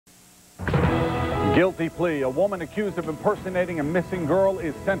Guilty plea. A woman accused of impersonating a missing girl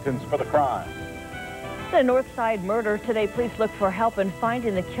is sentenced for the crime. In a North Side murder, today police look for help in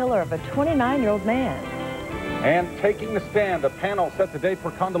finding the killer of a 29-year-old man. And taking the stand, a panel set the date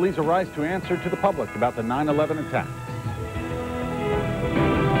for Condoleezza Rice to answer to the public about the 9/11 attacks.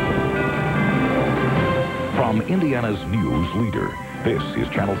 From Indiana's news leader, this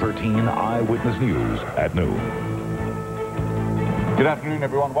is Channel 13 Eyewitness News at noon. Good afternoon,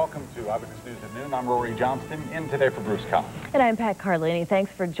 everyone. Welcome to Eyewitness News at noon. I'm Rhori Johnston, in today for Bruce Collins. And I'm Pat Carlini.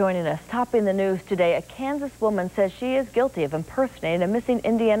 Thanks for joining us. Topping the news today, a Kansas woman says she is guilty of impersonating a missing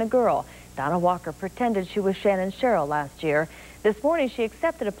Indiana girl. Donna Walker pretended she was Shannon Sherrill last year. This morning, she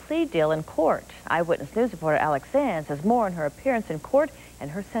accepted a plea deal in court. Eyewitness News reporter Alex Sands has more on her appearance in court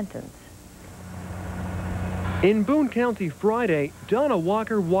and her sentence. In Boone County Friday, Donna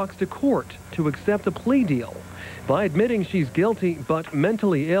Walker walks to court to accept a plea deal. By admitting she's guilty but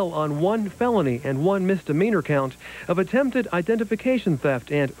mentally ill on one felony and one misdemeanor count of attempted identification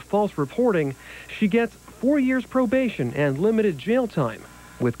theft and false reporting, she gets 4 years probation and limited jail time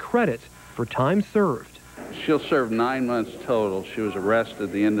with credit for time served. She'll serve 9 months total. She was arrested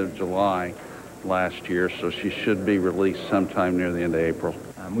at the end of July last year, so she should be released sometime near the end of April.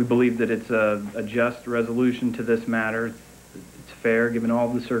 We believe that it's a just resolution to this matter. It's fair given all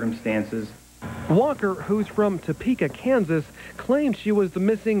the circumstances. Walker, who's from Topeka, Kansas, claimed she was the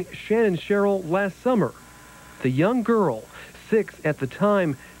missing Shannon Sherrill last summer. The young girl, 6 at the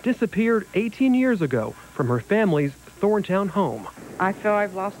time, disappeared 18 years ago from her family's Thorntown home. I feel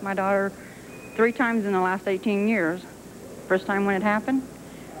I've lost my daughter 3 times in the last 18 years. First time when it happened,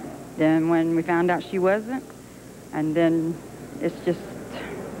 then when we found out she wasn't, and then it's just,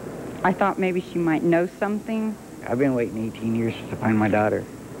 I thought maybe she might know something. I've been waiting 18 years to find my daughter.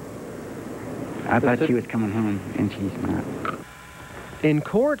 I thought she was coming home, and she's not. In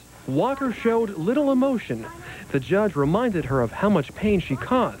court, Walker showed little emotion. The judge reminded her of how much pain she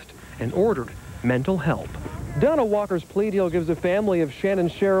caused and ordered mental help. Donna Walker's plea deal gives the family of Shannon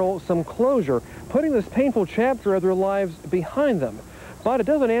Sherrill some closure, putting this painful chapter of their lives behind them. But it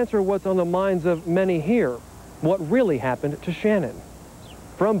doesn't answer what's on the minds of many here, what really happened to Shannon.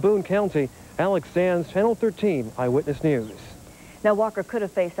 From Boone County, Alex Sands, Channel 13 Eyewitness News. Now, Walker could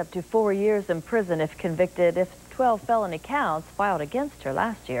have faced up to 4 years in prison if convicted if 12 felony counts filed against her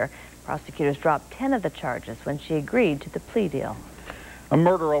last year. Prosecutors dropped 10 of the charges when she agreed to the plea deal. A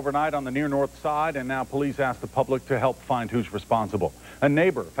murder overnight on the near north side, and now police ask the public to help find who's responsible. A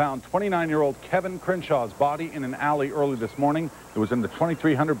neighbor found 29-year-old Kevin Crenshaw's body in an alley early this morning. It was in the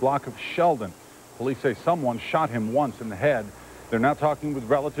 2300 block of Sheldon. Police say someone shot him once in the head. They're now talking with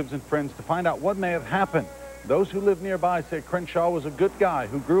relatives and friends to find out what may have happened. Those who live nearby say Crenshaw was a good guy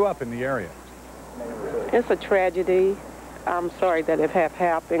who grew up in the area. It's a tragedy. I'm sorry that it have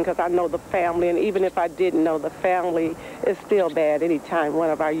happened because I know the family, and even if I didn't know the family, it's still bad anytime one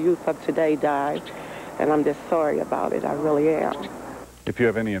of our youth of today dies, and I'm just sorry about it. I really am. If you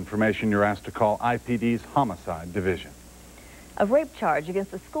have any information, you're asked to call IPD's Homicide Division. A rape charge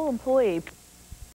against a school employee